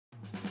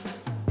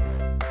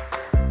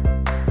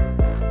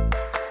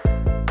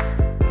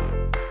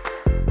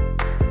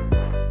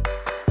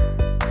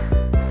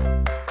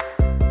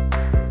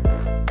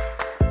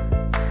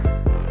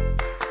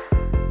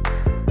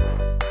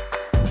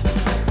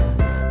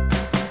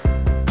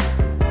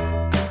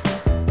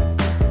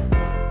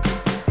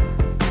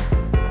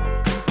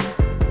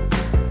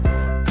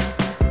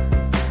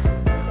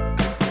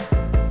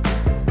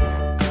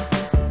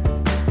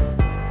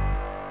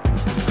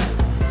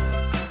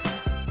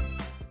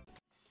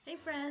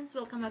friends,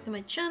 welcome back to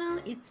my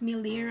channel. It's me,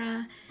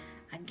 Lera.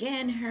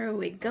 Again, here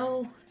we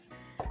go.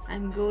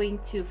 I'm going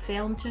to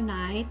film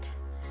tonight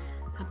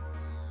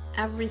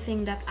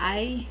everything that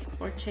I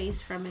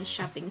purchased from my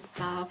shopping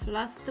stuff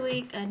last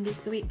week and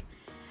this week.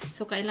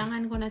 So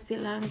kailangan ko na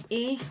silang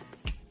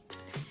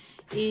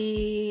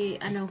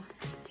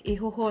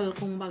ihuhol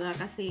kung baga,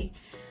 kasi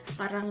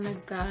parang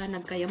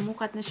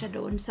nagkayamukat na siya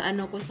doon sa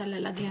sa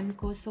lalagyan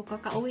ko. So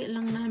kakauwi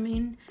lang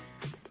namin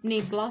ni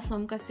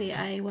Blossom kasi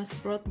I was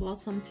brought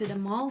Blossom to the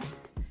mall,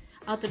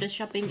 out to the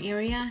shopping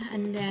area,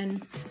 and then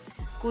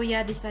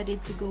Kuya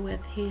decided to go with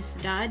his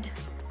dad.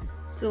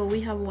 So we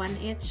have one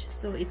each,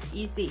 so it's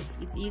easy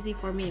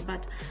for me,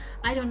 but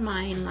I don't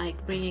mind like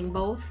bringing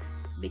both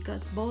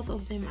because both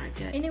of them are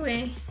good.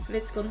 Anyway,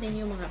 let's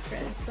continue mga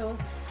friends. So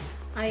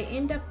I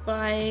end up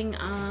buying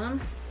a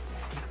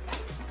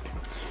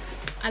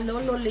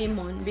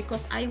Lululemon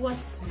because I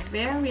was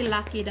very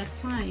lucky that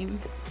time.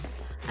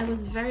 I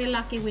was very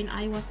lucky when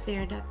I was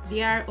there that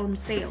they are on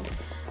sale.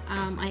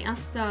 I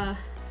asked the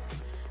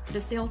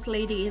sales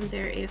lady in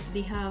there if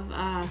they have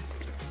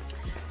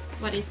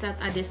what is that,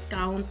 a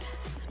discount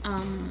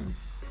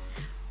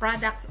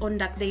products on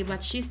that day, but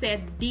she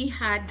said they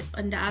had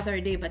on the other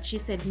day, but she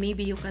said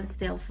maybe you can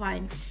still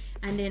find.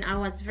 And then I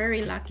was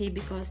very lucky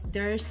because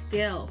there's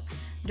still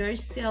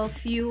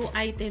few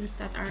items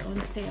that are on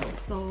sale.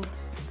 So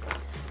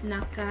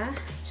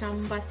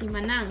naka-chamba si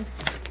Manang.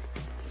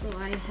 So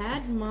I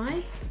had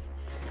my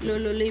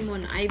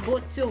Lululemon. I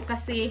bought two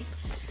kasi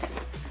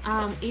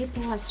it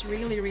was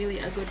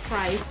really a good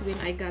price when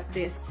I got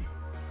this.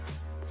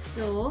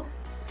 So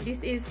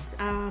this is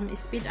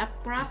speed up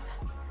crop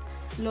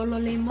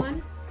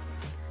Lululemon.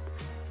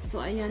 So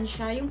ayan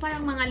siya, yung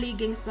parang mga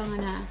leggings pa nga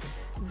na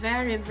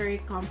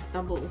very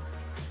comfortable.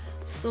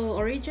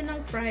 So original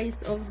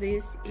price of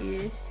this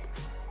is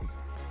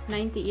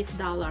 $98.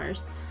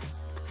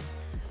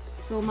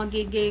 So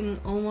magiging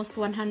almost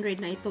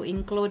 100 na ito,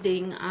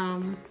 including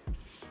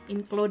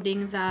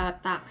the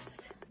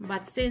tax.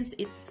 But since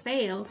it's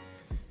sale,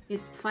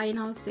 it's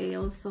final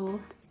sale,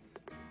 so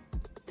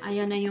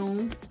ayan na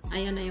yung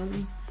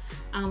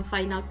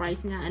final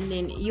price niya. And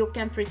then you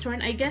can't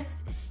return, I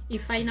guess,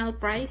 if final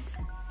price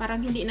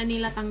parang hindi na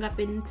nila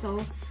tanggapin.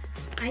 So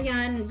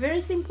ayan,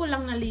 very simple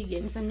lang na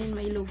leggings, and then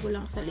may logo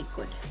lang sa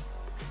likod.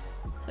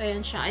 So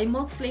ayan siya. I'm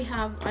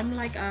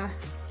like a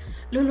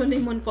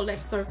Lululemon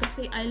collector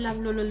kasi I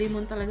love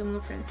Lululemon talaga mga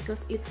friends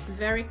because it's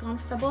very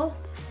comfortable.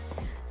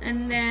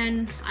 And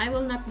then I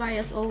will not buy,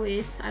 as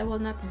always, I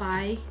will not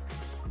buy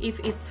if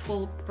it's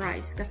full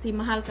price kasi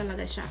mahal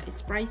talaga siya.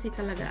 It's pricey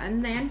talaga.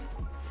 And then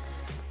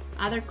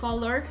other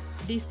color,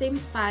 the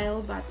same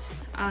style but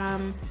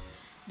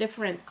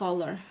different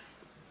color.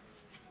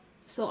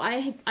 So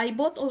I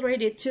bought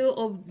already two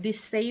of the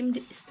same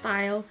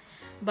style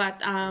but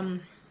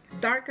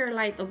darker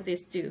light of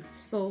these two.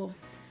 So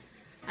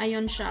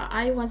ayun siya.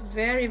 I was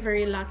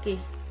very lucky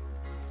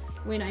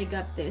when I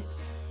got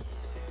this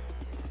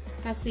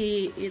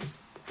kasi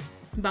it's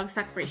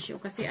bagsak presyo,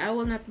 kasi I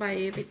will not buy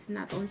if it's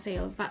not on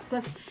sale, but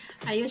because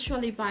I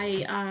usually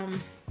buy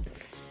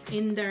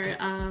in their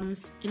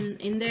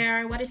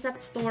what is that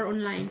store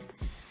online.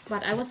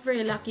 But I was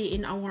very lucky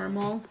in our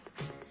mall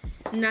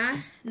na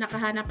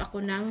nakahanap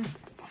ako ng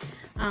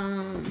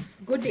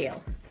good deal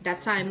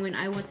that time when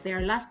I was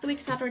there last week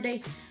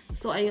Saturday.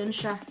 So ayun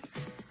siya.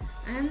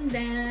 And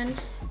then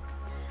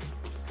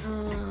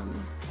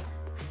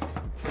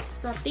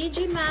sa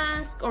TG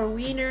Mask or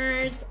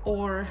Winners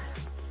or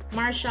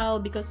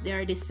Marshall, because they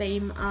are the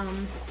same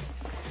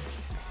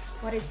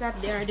what is that,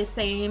 they are the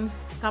same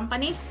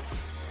company,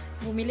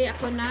 bumili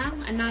ako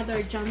ng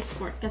another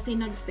JanSport kasi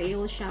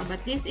nag-sale siya.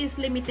 But this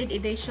is limited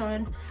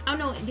edition. Oh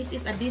no, this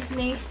is a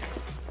Disney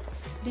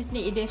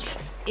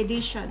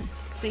edition.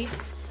 See,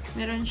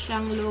 meron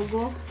siyang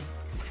logo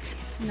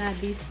na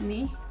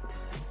Disney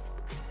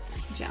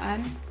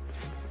dyan.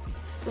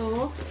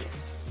 So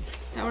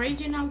the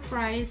original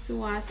price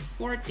was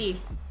 $40.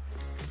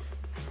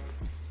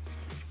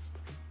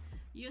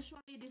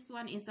 Usually this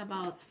one is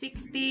about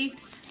 $60,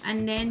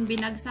 and then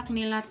binagsak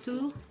nila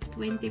to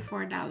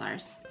 $24.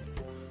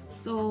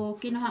 So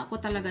kinuha ko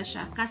talaga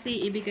siya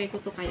kasi ibigay ko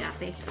to kay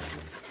ate.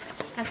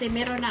 Kasi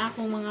meron na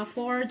akong mga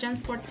 4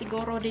 JanSport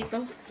siguro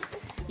dito.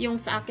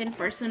 Yung sa akin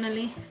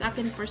personally,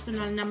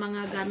 personal na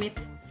mga gamit.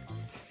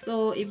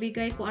 So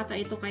ibigay ko ata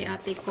ito kay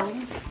ate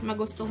kung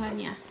magustuhan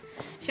niya.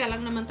 Siya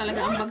lang naman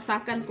talaga ang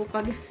bagsakan ko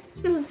pag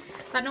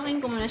tanungin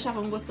ko muna siya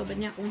kung gusto ba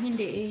niya, kung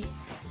hindi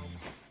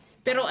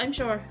pero I'm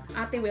sure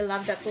ate will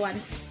love that one.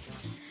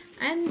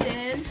 And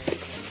then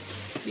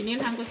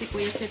binilhan ko si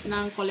Kuya Set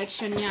ng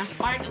collection niya,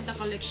 part of the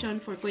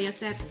collection for Kuya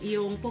Set,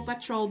 yung Paw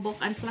Patrol book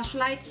and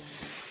flashlight.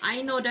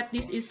 I know that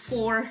this is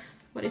for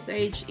what is the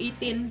age,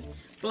 18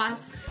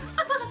 plus.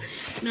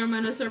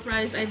 Normal, no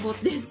surprise I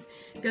bought this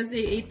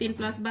kasi 18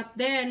 plus, but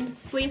then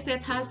Kuya Set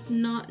has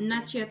not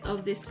yet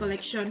of this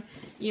collection,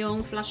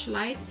 yung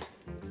flashlight,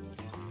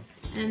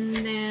 and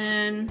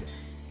then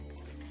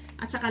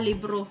at saka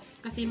libro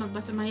kasi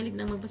mahilig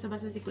nang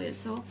magbasa-basa si Kuya.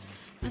 So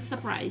that's the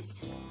price.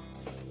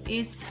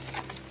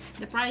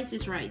 The price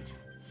is right.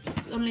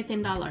 It's only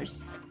 $10.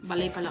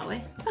 Balay pala,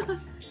 eh.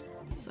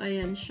 So,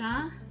 ayan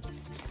siya.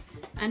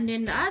 And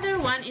then, the other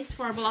one is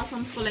for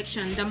Blossoms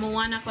collection. The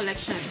Moana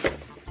collection.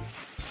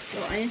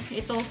 So, ayan.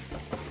 Ito.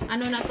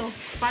 Ano na to?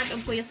 Part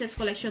of Kuya Set's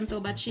collection to.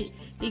 But he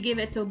gave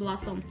it to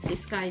Blossom. Si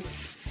Sky.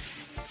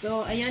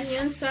 So, ayan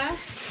yun sa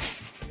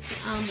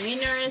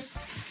winners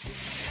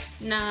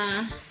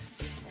na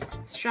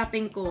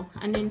shopping ko.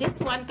 And then,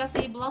 this one,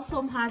 kasi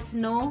Blossom has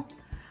no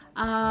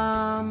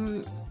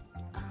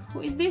who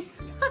is this?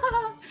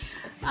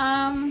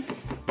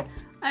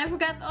 I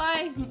forgot.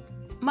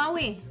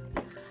 Maui.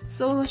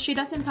 So she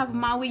doesn't have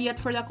Maui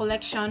yet for the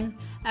collection.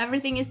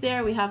 Everything is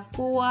there. We have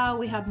Pua,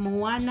 we have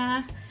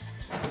Moana,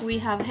 we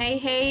have Hey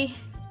Hey.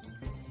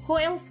 Who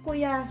else,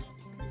 Kuya?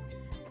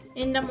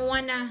 In the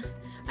Moana.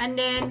 And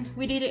then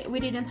we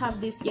didn't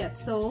have this yet.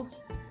 So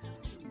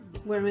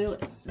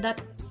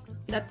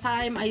that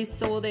time I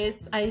saw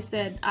this, I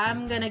said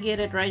I'm gonna get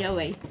it right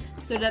away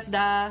so that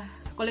the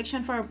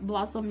collection for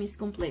Blossom is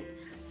complete.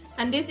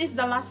 And this is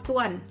the last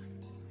one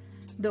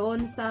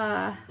doon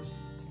sa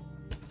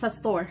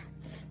store.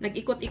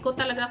 Nag-ikot-ikot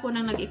talaga ako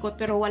nang nag-ikot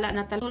pero wala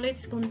na talaga. So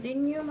let's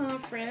continue, mga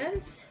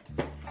friends.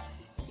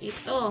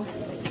 Ito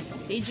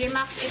TJ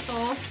Maxx ito.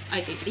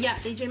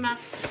 TJ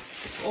Maxx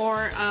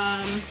or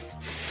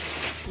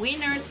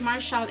Winners,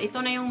 Marshall. Ito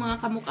na yung mga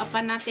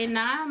kamukapan natin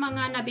na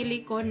mga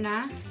nabili ko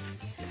na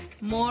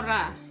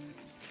mura.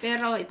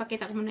 Pero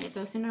ipakita ko muna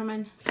ito. Si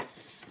Norman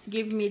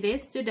give me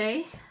this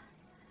today.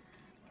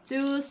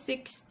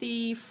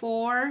 264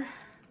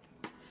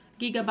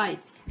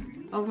 gigabytes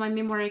of my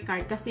memory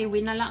card. Kasi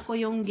winala ko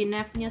yung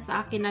ginef niya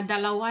sa akin na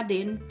dalawa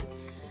din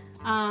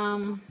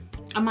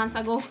a month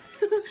ago.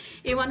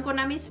 Iwan ko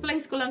na,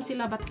 misplace ko lang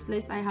sila, but at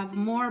least I have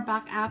more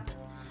backup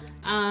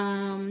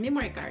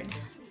memory card.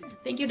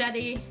 Thank you,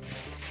 Daddy.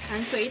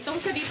 And so,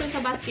 itong sa dito sa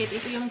basket,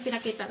 ito yung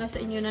pinakita ko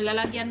sa inyo.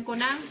 Nalalagyan ko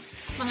ng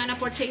mga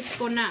na-purchase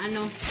ko na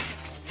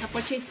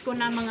na-purchase ko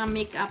na mga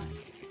makeup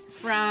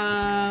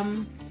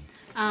from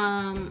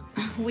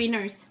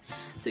Winners.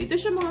 So, ito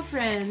siya, mga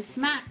friends.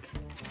 MAC.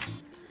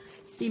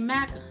 Si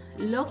MAC,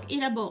 Look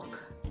in a Book.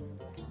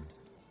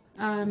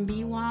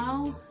 Be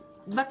Wow.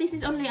 But this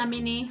is only a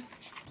mini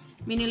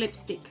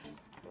lipstick.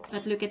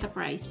 But look at the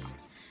price.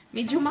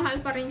 Medyo mahal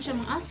pa rin siya.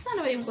 Asa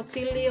na ba yung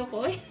kutsilyo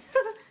ko?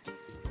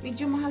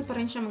 Medyo mahal pa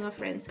rin siya, mga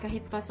friends.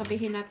 Kahit pa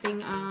sabihin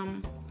natin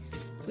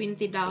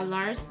 $20.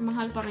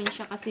 Mahal pa rin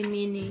siya kasi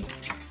mini.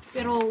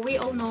 Pero we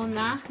all know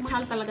na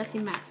mahal talaga si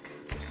MAC.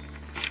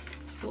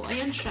 So,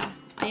 ayan siya.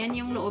 Ayan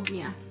yung loob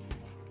niya.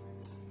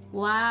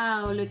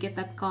 Wow! Look at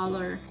that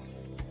color.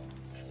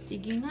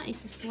 Sige nga,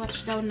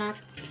 isa-swatch daw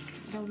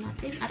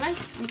natin. Aray!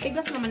 Ang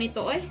tigas naman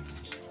ito, eh.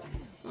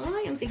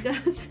 Ay, ang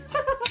tigas.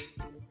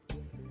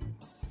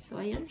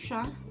 So, ayan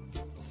siya.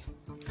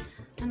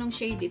 Anong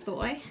shade ito,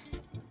 eh?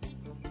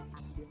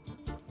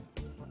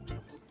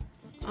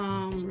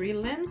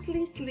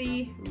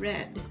 Relentlessly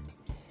Red.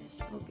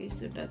 Okay,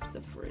 so that's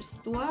the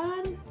first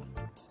one.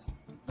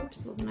 Oops,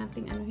 huwag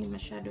nating anuhin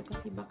masyado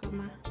kasi baka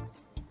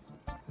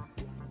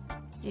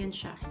ayan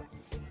siya.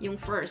 Yung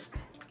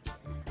first.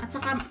 At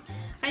saka,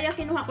 kaya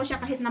kinuha ko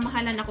siya kahit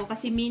namahalan ako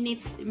kasi mini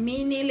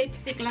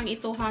lipstick lang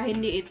ito, ha.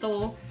 Hindi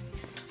ito.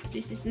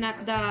 This is not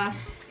the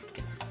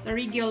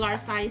regular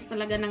size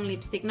talaga ng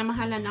lipstick.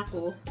 Namahalan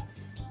ako.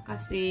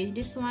 Kasi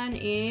this one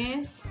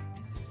is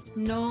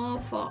No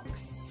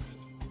Fox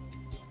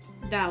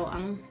daw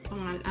ang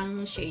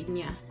shade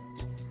niya.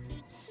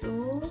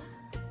 So,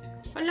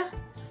 wala.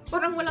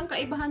 Parang walang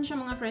kaibahan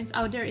siya, mga friends.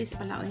 Oh, there is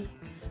pala, eh.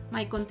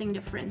 May konting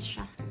difference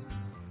siya.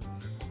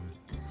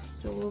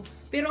 So,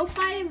 pero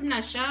 5 na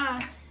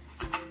siya.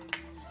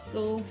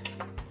 So,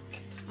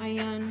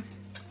 ayan.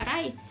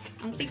 Aray,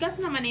 ang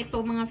tigas naman ito,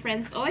 mga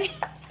friends. Oy.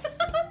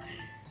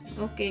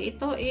 Okay,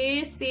 ito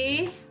is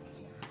si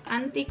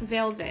Antique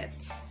Velvet.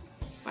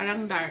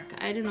 Parang dark.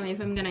 I don't know if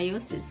I'm gonna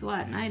use this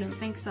one. I don't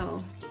think so.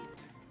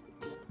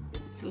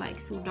 It's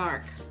like so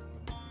dark.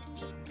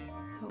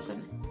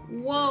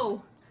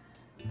 Whoa!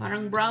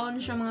 Parang brown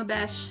siya, mga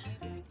besh.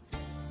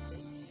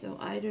 So,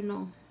 I don't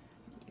know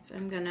if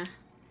I'm gonna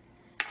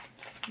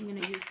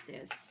use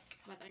this.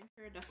 But I'm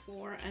sure the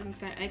 4,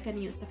 I can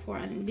use the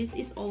 4. And this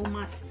is all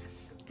matte.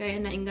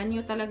 Kaya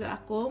nainganyo talaga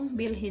akong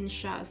bilhin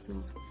siya. So,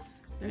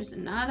 there's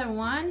another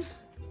one.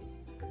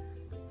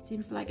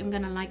 Seems like I'm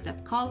gonna like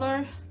that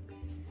color.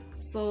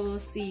 So,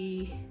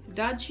 si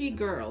Dodgy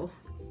Girl.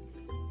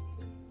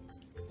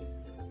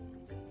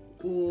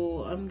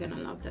 Oh, I'm gonna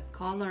love that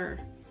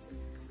color.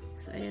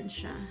 So, ayan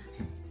siya.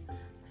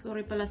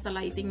 Sorry pala sa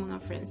lighting,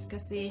 mga friends,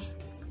 kasi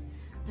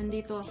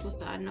andito ako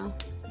sa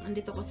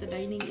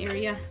dining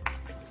area.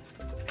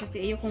 Kasi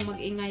ayokong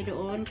mag-ingay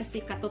doon kasi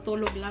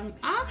katutulog lang.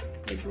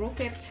 I broke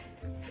it.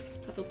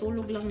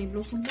 Katutulog lang ni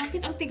Blossom.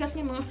 Bakit ang tigas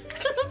niya, mga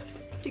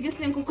tigas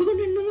niyang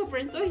kukunan, mga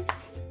friends. Oy.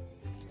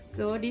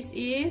 So, this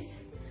is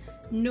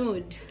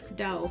nude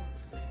daw.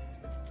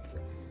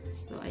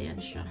 So, ayan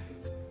siya.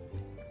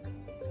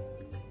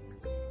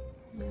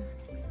 Yeah.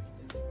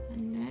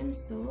 And then,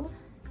 so,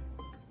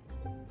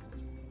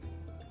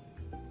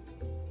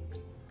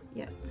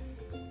 yeah.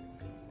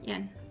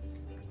 Yan.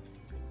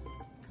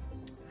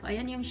 So,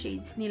 ayan yung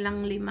shades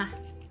nilang 5.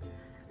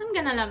 I'm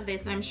gonna love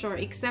this, I'm sure.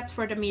 Except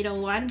for the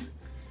middle one.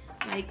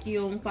 Like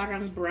yung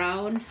parang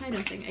brown. I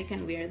don't think I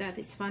can wear that.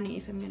 It's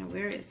funny if I'm gonna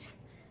wear it.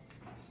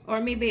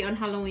 Or maybe on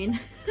Halloween.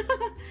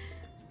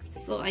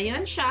 So,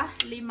 ayan siya.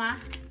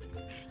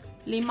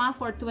 5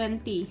 for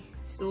 20.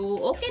 So,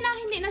 okay na.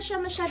 Hindi na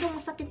siya masyadong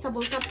masakit sa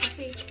bulsa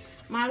kasi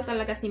mahal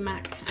talaga si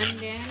MAC. And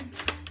then,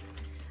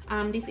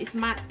 this is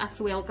matte as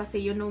well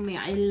kasi you know me,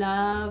 I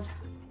love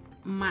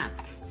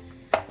matte.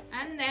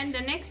 And then,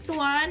 the next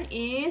one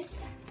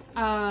is,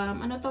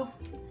 ano to?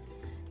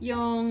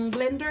 Yung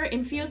blender,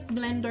 infused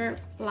blender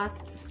plus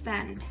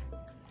stand.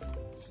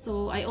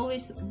 So, I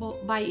always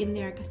buy in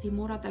there kasi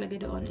mura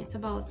talaga doon. It's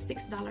about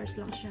 $6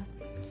 lang siya,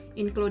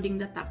 including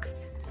the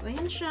tax. So,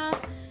 ayan siya.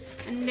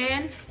 And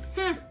then,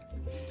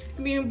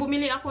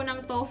 bumili ako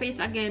ng Too Faced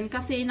again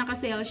kasi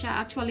naka-sale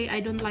siya. Actually, I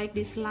don't like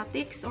this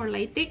latex or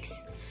latex.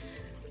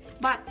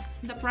 But,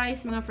 the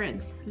price, mga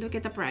friends. Look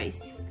at the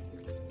price.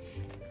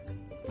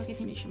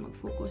 Bakit hindi siya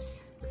mag-focus?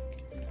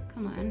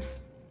 Come on.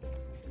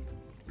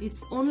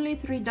 It's only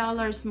 $3,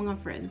 mga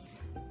friends.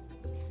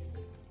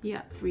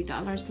 Yeah, $3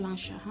 lang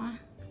siya, huh?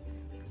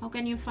 How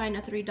can you find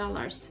a $3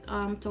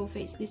 Too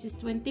Faced? This is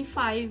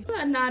 $25.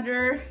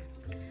 Another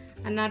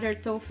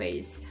Too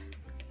Faced.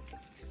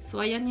 So,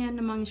 ayan yan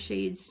namang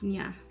shades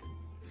niya.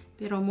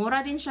 Pero,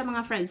 mura din siya,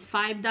 mga friends.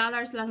 $5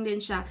 lang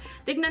din siya.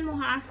 Tignan mo,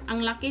 ha?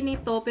 Ang laki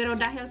nito. Pero,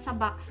 dahil sa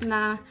box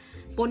na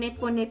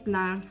punit-punit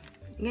na,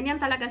 ganyan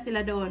talaga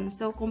sila doon.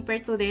 So,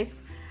 compared to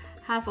this,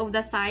 half of the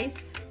size,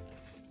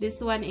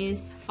 this one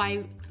is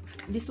 $5.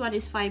 This one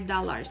is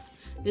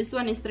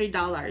 $3.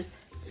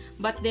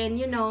 But then,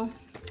 you know,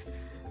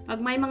 pag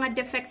may mga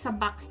defects sa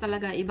box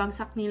talaga,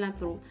 ibagsak nila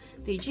through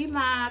TJ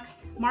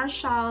Maxx,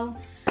 Marshall,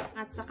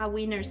 at saka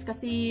Winners.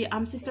 Kasi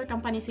sister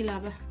company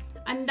sila.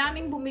 Ang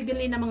daming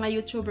bumibili na mga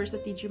YouTubers sa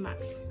TJ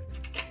Maxx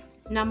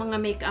na mga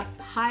makeup,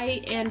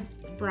 high-end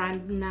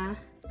brand na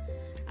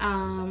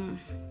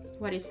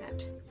what is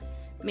that?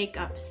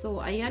 Makeup.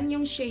 So, ayan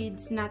yung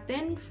shades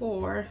natin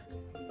for,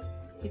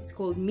 it's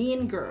called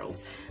Mean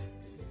Girls.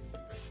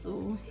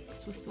 So,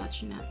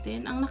 swatch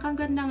natin. Ang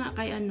nakaganda nga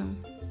kay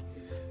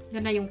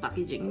ganda yung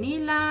packaging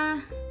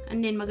nila. And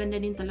then, maganda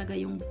din talaga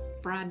yung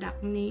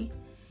product ni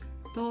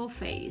Too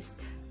Faced.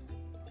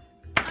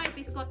 Ay,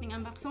 piskot ng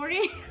ambak. Sorry.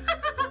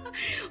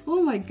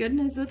 Oh my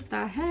goodness, what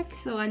the heck?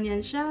 So,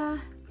 anyan siya.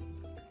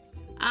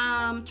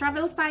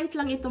 Travel size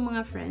lang ito,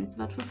 mga friends.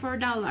 But for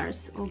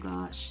 $4. Oh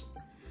gosh.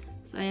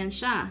 So, ayan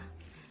siya.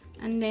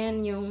 And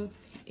then, yung,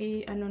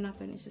 ano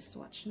natin,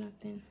 isa-swatch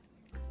natin.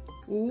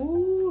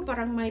 Ooh,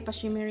 parang may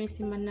pa-shimmery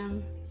si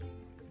Manang.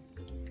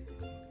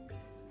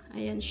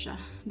 Ayan siya.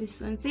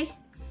 This one, see?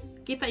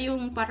 Kita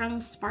yung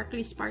parang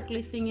sparkly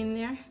thing in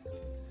there.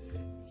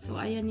 So,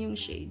 ayan yung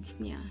shades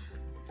niya.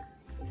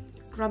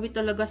 Grabe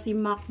talaga si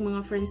MAC,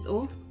 mga friends,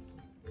 oh.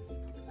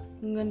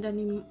 Ang ganda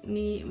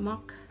ni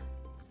MAC.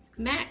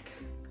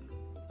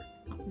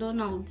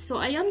 McDonald's.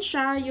 So, ayan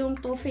siya yung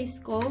Too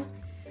Faced ko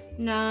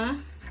na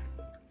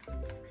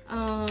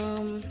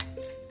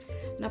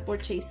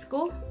purchase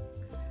ko.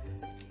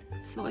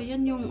 So,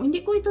 ayan yung,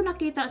 hindi ko ito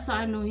nakita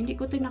sa hindi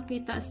ko ito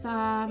nakita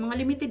sa mga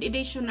limited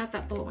edition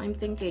nata to, I'm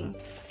thinking.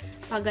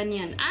 Pag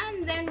ganyan.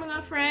 And then,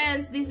 mga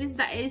friends, this is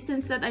the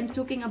essence that I'm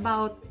talking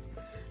about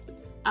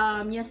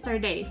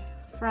yesterday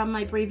from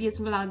my previous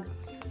vlog.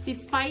 Si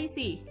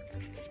Spicy.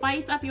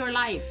 Spice up your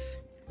life.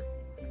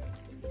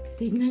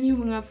 Tignan niyo,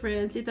 mga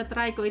friends.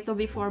 Itatry ko ito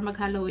before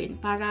mag-Halloween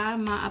para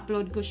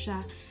ma-upload ko siya.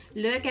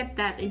 Look at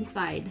that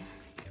inside.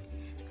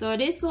 So,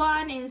 this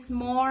one is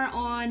more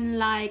on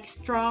like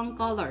strong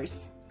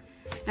colors.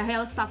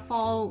 Dahil sa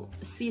fall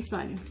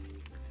season.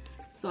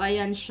 So,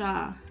 ayan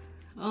siya.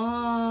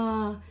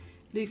 Oh,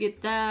 look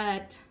at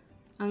that.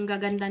 Ang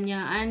gaganda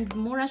niya. And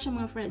mura siya,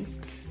 mga friends.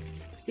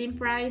 Same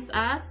price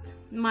as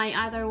my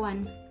other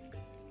one.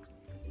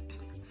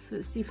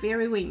 So, si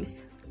Fairy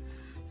Wings.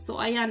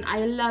 So, ayan.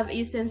 I love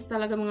essence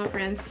talaga, mga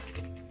friends.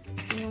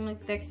 Yung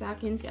nag-text sa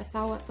akin, si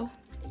asawa to.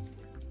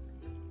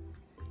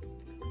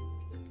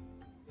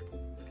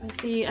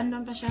 Kasi,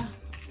 andun pa siya.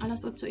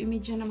 Alas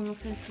 8:30 na, mga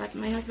friends. But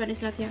my husband is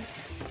not here.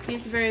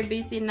 He's very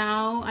busy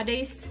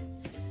nowadays.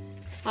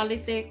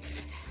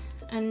 Politics.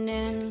 And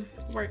then,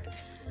 work.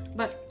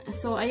 But,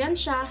 so, ayan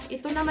siya.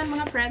 Ito naman,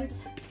 mga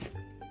friends.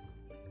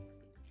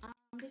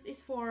 This is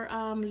for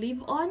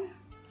live-on.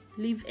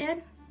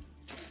 Live-in.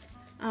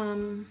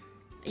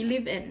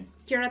 Live-in.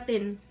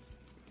 Keratin.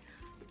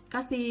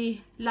 Kasi,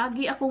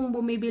 lagi akong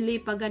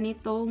bumibili pag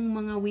ganitong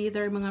mga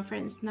weather, mga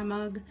friends, na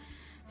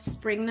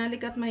spring na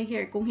likat my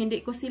hair. Kung hindi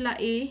ko sila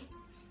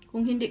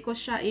kung hindi ko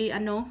siya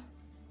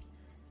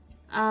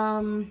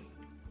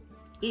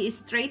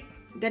i-straight,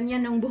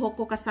 ganyan ang buhok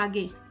ko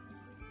kasagi.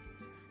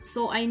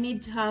 So, I need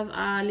to have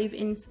a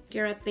leave-in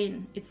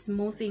keratin. It's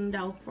smoothing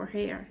daw for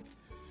hair.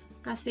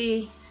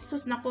 Kasi,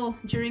 sus nako,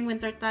 during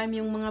winter time,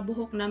 yung mga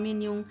buhok namin,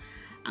 yung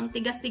ang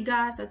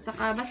tigas-tigas, at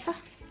saka, basta,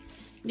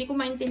 hindi ko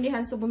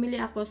maintindihan. So, bumili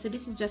ako. So,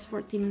 this is just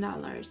 $14.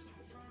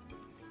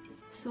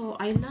 So,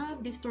 I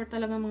love this store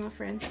talaga, mga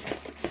friends.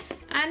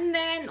 And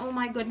then, oh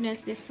my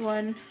goodness, this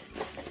one.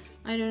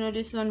 I don't know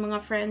this one,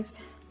 mga friends.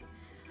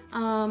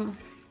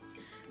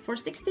 For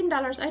 $16,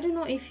 I don't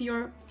know if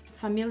you're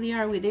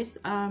familiar with this.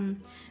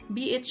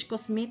 BH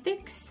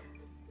Cosmetics.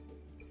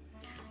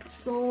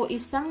 So,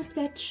 isang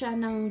set siya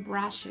ng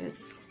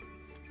brushes.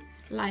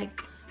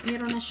 Like,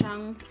 meron na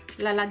siyang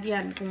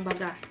lalagyan,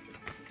 kumbaga.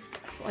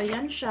 So,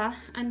 ayan siya.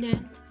 And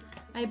then,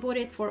 I bought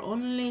it for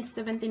only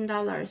 $17,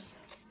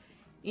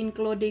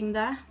 including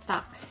the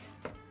tax.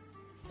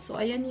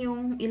 So, ayan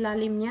yung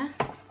ilalim niya.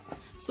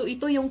 So,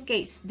 ito yung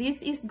case.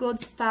 This is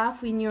good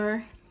stuff when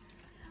you're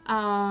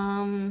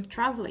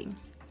traveling.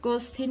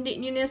 Because hindi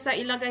nyo na sa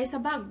ilagay sa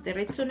bag.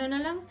 Diretso na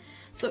lang.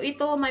 So,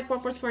 ito, my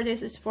purpose for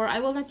this is for,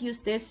 I will not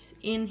use this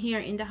in here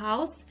in the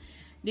house.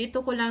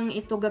 Dito ko lang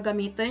ito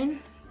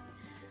gagamitin.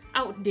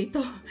 Out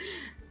dito.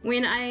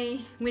 When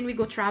we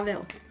go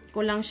travel, ko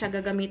lang siya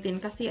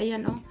gagamitin. Kasi,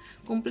 ayan, oh,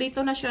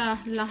 kumpleto na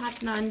siya.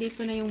 Lahat na,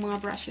 andito na yung mga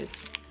brushes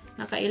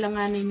na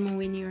kailanganin mo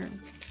when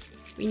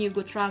you go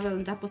travel,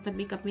 tapos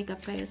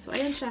nag-makeup kayo. So,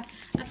 ayan siya.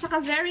 At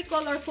saka, very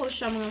colorful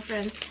siya, mga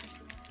friends.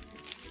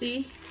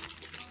 See?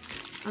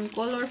 Ang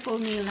colorful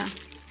nila.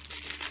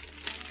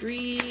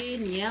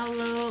 Green,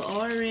 yellow,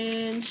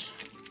 orange.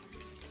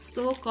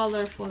 So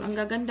colorful. Ang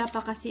gaganda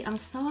pa kasi ang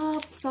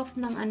soft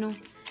ng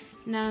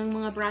ng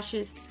mga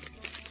brushes.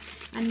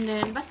 And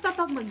then, basta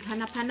pag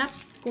maghanap-hanap,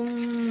 kung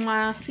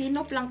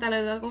masinop lang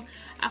talaga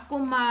ako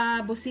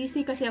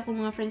mabusisi kasi ako,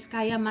 mga friends,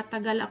 kaya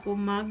matagal ako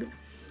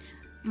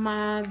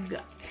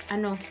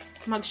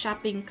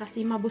mag-shopping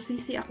kasi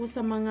mabusisi ako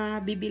sa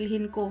mga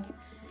bibilhin ko.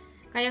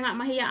 Kaya nga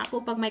mahiya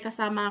ako pag may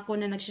kasama ako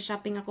na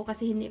nagsha-shopping ako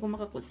kasi hindi ako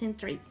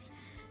makakonsentrate.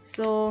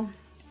 So,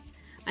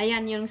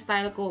 ayan yung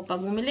style ko.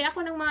 Pag bumili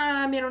ako ng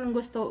mga meron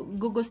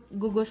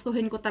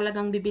gugustuhin ko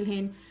talagang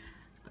bibilhin,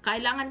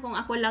 kailangan kong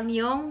ako lang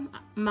yung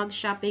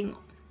mag-shopping.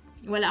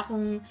 Wala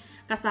akong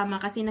kasama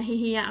kasi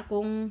nahihiya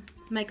akong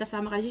may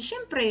kasama kasi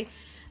syempre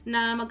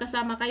na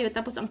magkasama kayo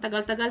tapos ang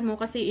tagal-tagal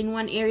mo kasi in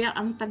one area,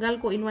 ang tagal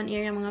ko in one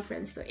area, mga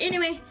friends. So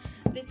anyway,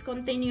 let's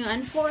continue.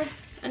 And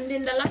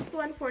then the last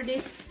one for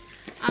this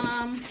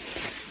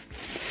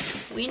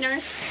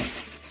winners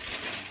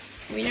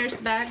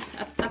bag,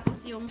 at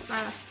tapos yung sa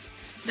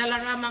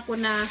Dollarama ko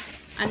na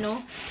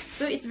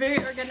so it's very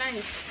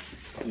organized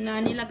na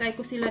nilagay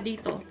ko sila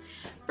dito.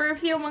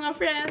 Perfume, mga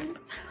friends.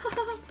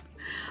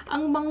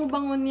 Ang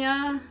bango-bango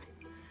niya.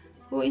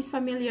 Who is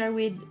familiar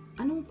with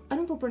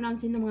anong po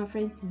pronounce ng mga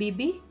friends?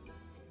 Bibi?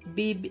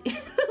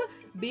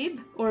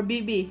 Bib or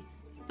Bibi?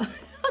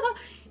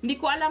 Hindi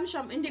ko alam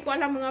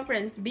mga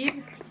friends.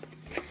 Bib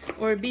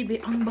or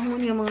Bibi. Ang bango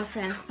niya, mga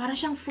friends. Para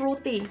siyang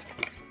fruity.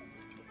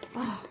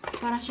 Oh,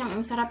 para siyang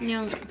ang sarap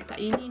niyang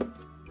kainin.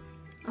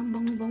 Ang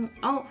bango-bango.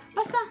 Oh,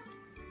 basta.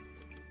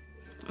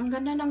 Ang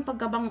ganda ng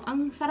pagkabango.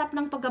 Ang sarap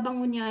ng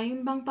pagkabango niya.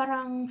 Yun bang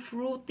parang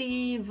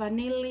fruity,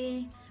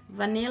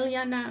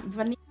 vanilla na,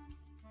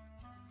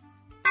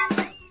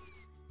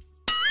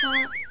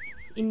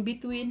 in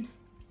between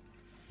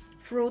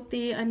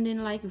fruity and then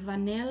like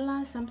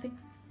vanilla something.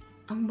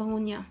 Ang bango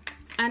niya.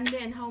 And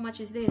then how much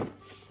is this?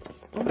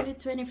 It's only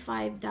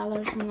 $25,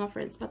 mga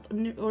friends, but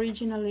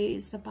originally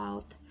it's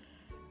about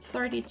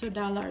 $32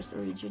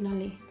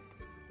 originally.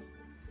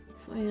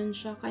 So ayan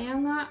siya. Kaya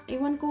nga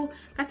iwan ko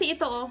kasi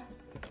ito, oh,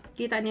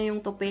 kita niyo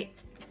yung tupi.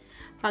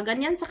 Pag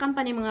ganyan sa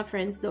company, mga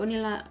friends, doon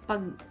nila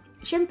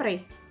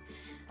syempre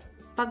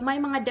pag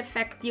may mga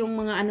defect yung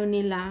mga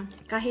nila,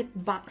 kahit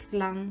box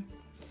lang,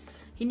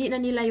 hindi na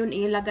nila yun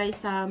ilagay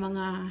sa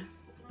mga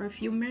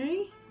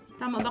perfumery.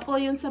 Tama ba ko?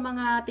 Yun sa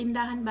mga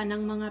tindahan ba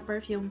ng mga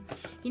perfume.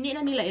 Hindi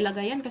na nila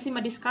ilagay yan kasi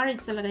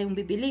ma-discourage talaga yung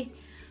bibili.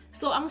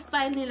 So, ang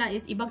style nila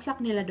is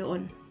ibagsak nila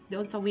doon.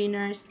 Doon sa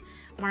Winners,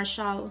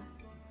 Marshall,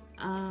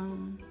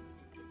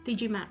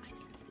 TG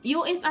Maxx.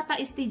 US ata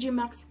is TG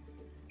Maxx.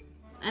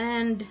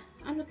 And,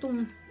 ano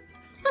tong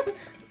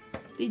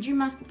TG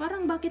Maxx.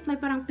 Parang bakit may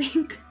parang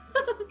pink?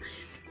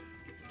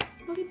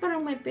 Bakit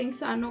parang may pink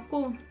sa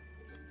ko?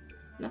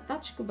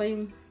 Na-touch ko ba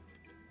yung...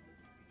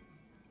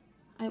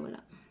 Ay,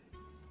 wala.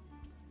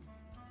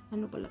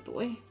 Ano pala to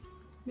eh?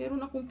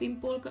 Meron akong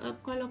pimple.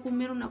 Akala ko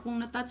meron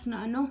akong na-touch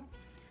na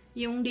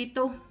yung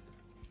dito.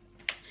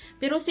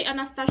 Pero si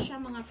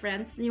Anastasia, mga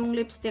friends, yung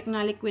lipstick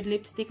na liquid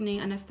lipstick na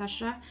yung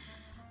Anastasia,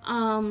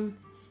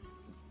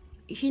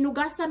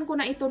 hinugasan ko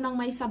na ito ng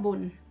may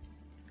sabon.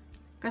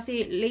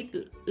 Kasi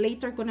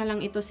later ko na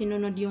lang ito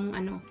sinunod yung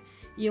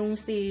yung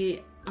si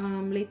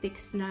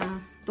latex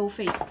na Too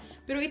Faced.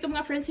 Pero ito,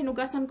 mga friends,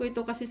 sinugasan ko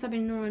ito kasi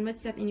sabi nyo,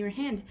 what's that in your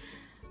hand?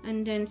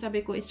 And then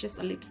sabi ko, it's just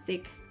a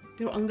lipstick.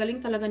 Pero ang galing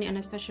talaga ni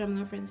Anastasia,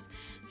 mga friends.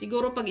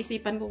 Siguro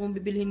pag-isipan ko kung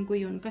bibilhin ko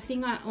yun. Kasi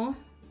nga, oh,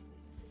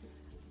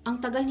 ang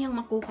tagal niyang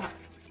makuha.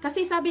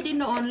 Kasi sabi din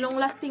noon, long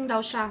lasting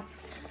daw siya.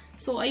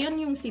 So, ayun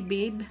yung si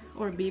Babe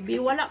or Baby.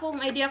 Wala kong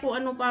idea kung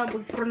ano pa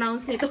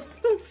pronounce nito.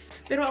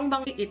 Pero ang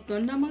bangit ito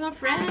na, mga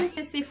friends,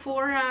 si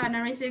Shepohora.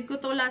 Na-receive ko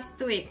to last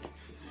week.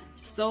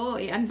 So,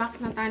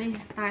 i-unbox na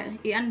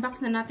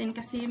natin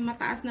kasi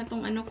mataas na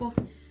tong ko.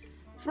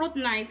 Fruit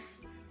knife.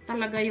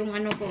 Talaga yung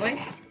ko eh.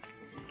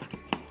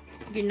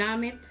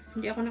 Ginamit.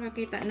 Hindi ako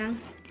nakakita ng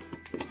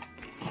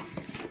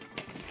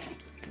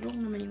Wrong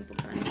naman yung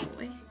pagkano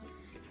ko eh.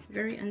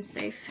 Very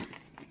unsafe.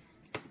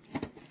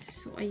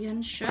 So,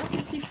 ayan siya sa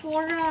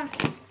Shepohora.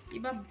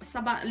 Iba, sa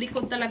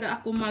likod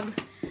talaga ako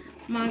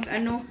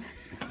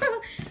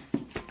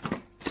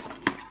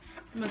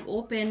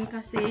mag-open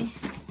kasi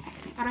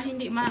para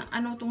hindi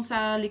tong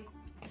sa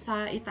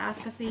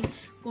itaas kasi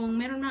kung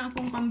meron na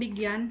akong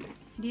pambigyan,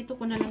 dito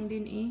ko na lang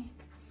din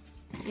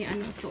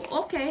so,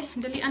 okay.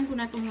 Dalian ko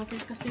na itong mga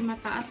friends kasi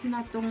mataas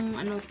na itong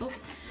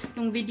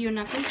yung video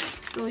na to.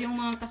 So, yung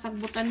mga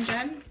kasagbutan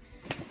dyan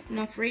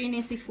na free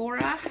ni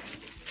Shepohora.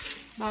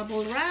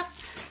 Bubble wrap.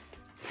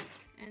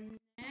 And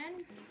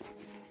then,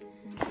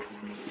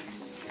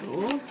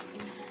 so,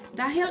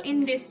 dahil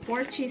in these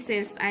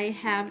purchases I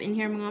have in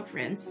here mga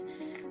friends,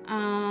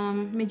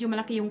 medyo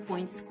malaki yung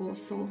points ko.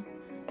 So,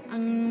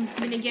 ang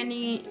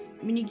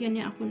binigyan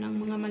niya ako ng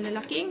mga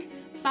malalaking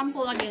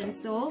sample again.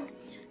 So,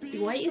 si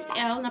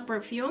YSL na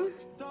perfume.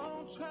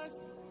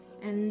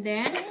 And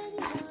then,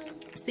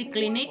 si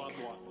Clinique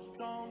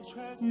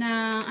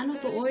na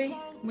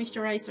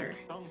moisturizer.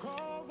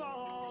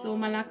 So,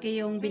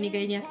 malaki yung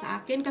binigay niya sa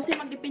akin kasi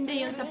magdepende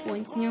yun sa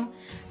points nyo.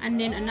 And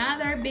then,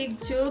 another big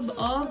tube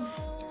of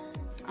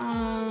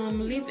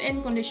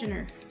leave-in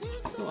conditioner.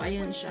 So,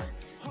 ayan siya.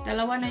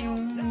 Dalawa na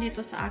yung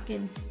nandito sa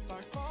akin.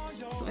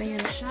 So,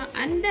 ayan siya.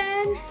 And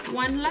then,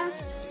 one last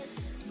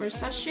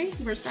Versace,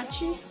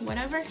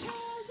 whatever,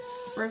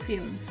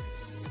 perfume.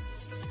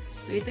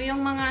 So, ito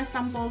yung mga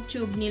sample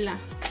tube nila.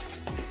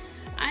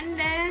 And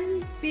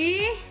then,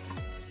 si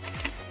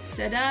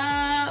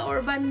tada!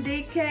 Urban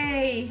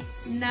Decay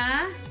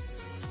na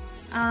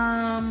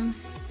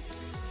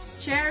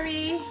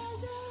cherry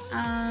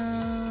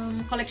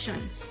collection.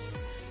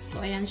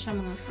 So, ayan siya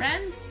mga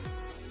friends.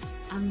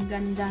 Ang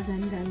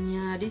ganda-ganda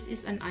niya. This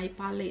is an eye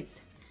palette.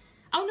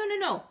 Oh,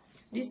 no.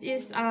 This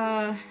is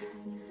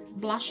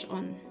blush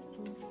on.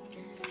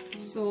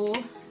 So,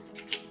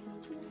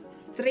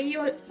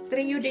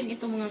 trio din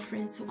ito mga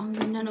friends. So, ang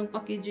ganda ng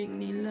packaging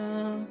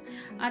nila.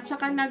 At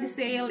saka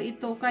nag-sale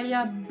ito,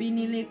 kaya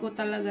binili ko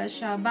talaga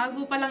siya.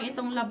 Bago pa lang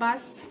itong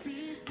labas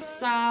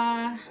sa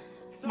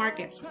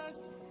market.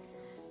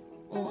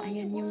 Oh,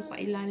 ayan yung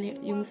pailalim,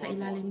 yung sa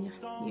ilalim niya.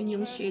 Yun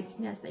yung shades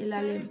niya sa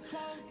ilalim.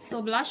 So,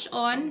 blush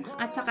on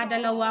at saka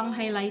dalawang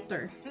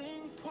highlighter.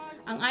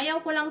 Ang ayaw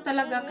ko lang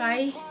talaga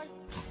kay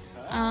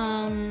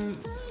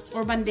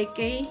Urban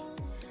Decay,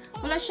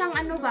 wala siyang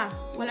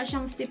wala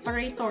siyang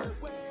separator.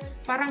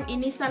 Parang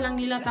inisa lang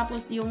nila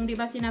tapos yung, di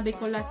ba sinabi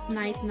ko last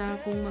night na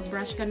kung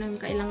mag-brush ka ng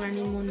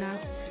kailanganin mo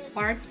na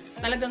part,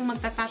 talagang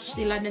magta-touch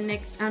sila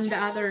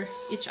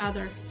each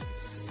other.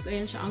 So,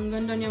 ayan siya. Ang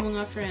ganda niya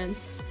mga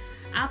friends.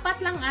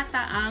 4 lang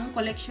ata ang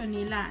collection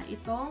nila.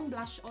 Itong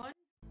blush on,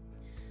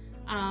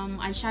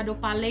 eyeshadow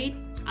palette.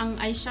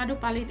 Ang eyeshadow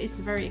palette is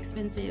very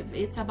expensive.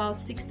 It's about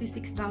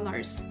 $66.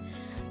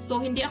 So,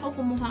 hindi ako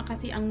kumuha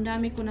kasi ang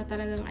dami ko na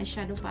talagang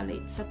eyeshadow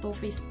palette sa Too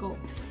Faced ko.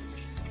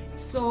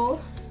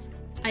 So,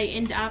 I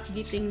end up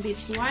getting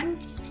this one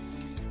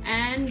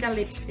and the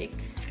lipstick.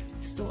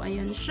 So,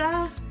 ayan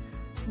siya.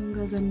 Ang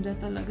gaganda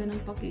talaga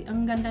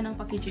ang ganda ng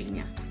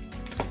packaging niya.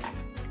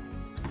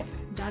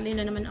 Dali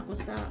na naman ako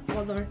sa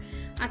color.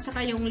 At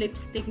saka yung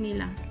lipstick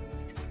nila.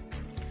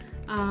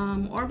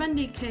 Urban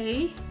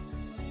Decay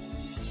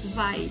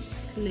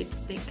Vice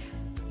lipstick.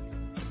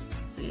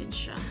 So, yun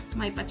siya.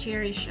 May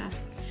pa-cherry siya.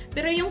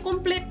 Pero yung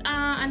complete,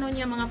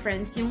 niya mga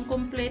friends, yung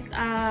complete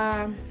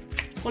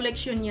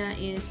collection niya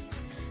is,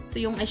 so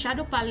yung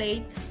eyeshadow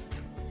palette,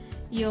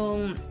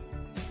 yung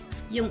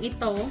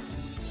ito,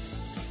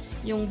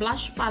 yung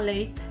blush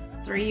palette,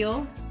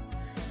 trio,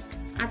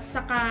 at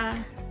saka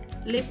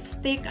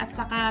lipstick, at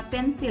saka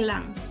pencil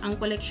lang ang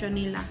collection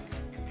nila.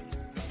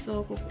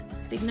 So,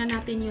 tignan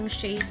natin yung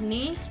shade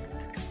ni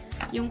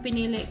yung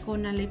pinili ko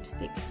na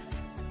lipstick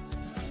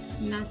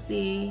na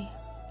si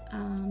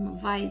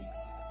Vice.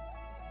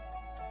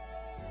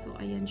 So,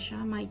 ayan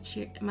siya. May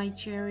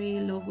cherry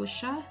logo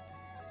siya.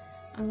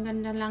 Ang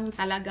ganda lang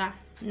talaga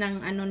ng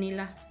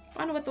nila.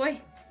 Paano ba ito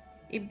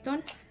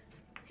Ibton?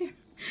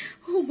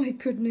 Oh my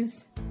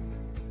goodness.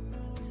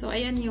 So,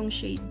 ayan yung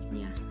shades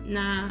niya.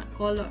 Na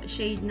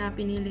shade na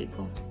pinili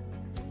ko.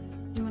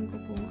 Iwan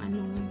ko kung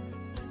ano.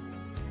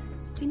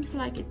 Seems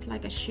like it's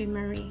like a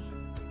shimmery.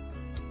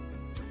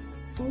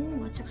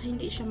 Oh, at saka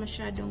hindi siya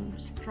masyadong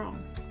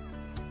strong.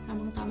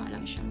 Tamang-tama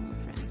lang siya mga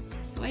friends.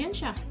 So, ayan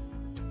siya.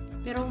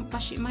 Pero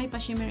may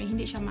pa-shimmery.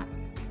 Hindi siya matte.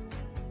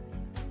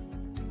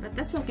 But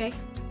that's okay.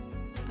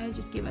 I'll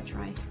just give a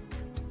try.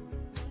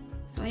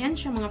 So, ayan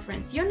siya mga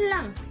friends. Yun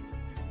lang.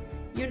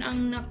 Yun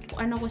ang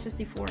ko sa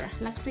Shepohora.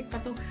 Last week pa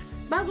to.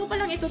 Bago pa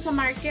lang ito sa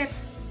market.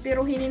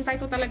 Pero hinintay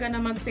ko talaga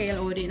na mag-sale.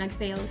 O,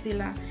 nag-sale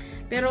sila.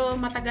 Pero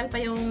matagal pa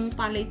yung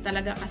palette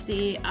talaga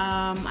kasi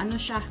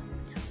siya.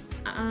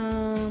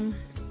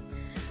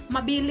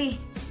 Mabili.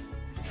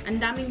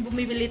 Ang daming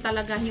bumibili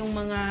talaga yung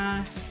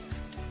mga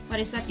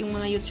yung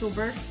mga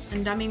YouTuber.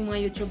 Ang daming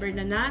mga YouTuber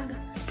na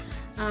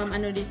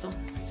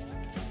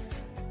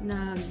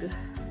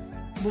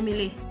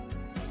bumili.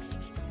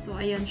 So,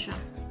 ayan siya.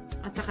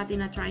 At saka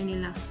tinatry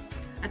nila.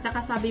 At saka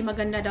sabi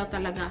maganda daw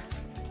talaga.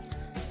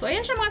 So,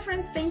 ayan siya mga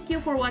friends. Thank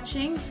you for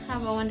watching.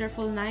 Have a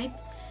wonderful night.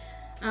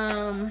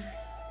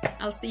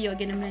 I'll see you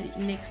again in my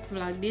next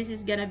vlog. This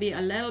is gonna be a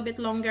little bit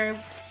longer,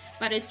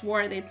 but it's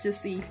worth it to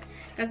see.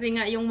 Kasi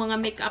nga, yung mga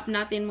makeup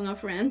natin, mga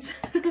friends,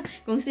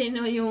 kung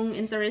sino yung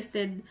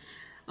interested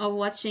of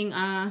watching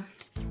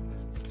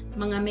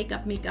mga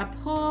makeup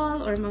haul,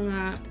 or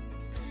mga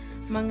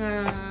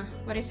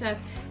what is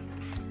that?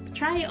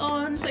 Try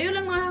on. So, yun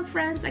lang mga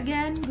friends.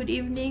 Again, good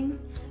evening.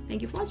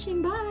 Thank you for watching.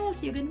 Bye. I'll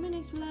see you again in my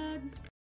next vlog.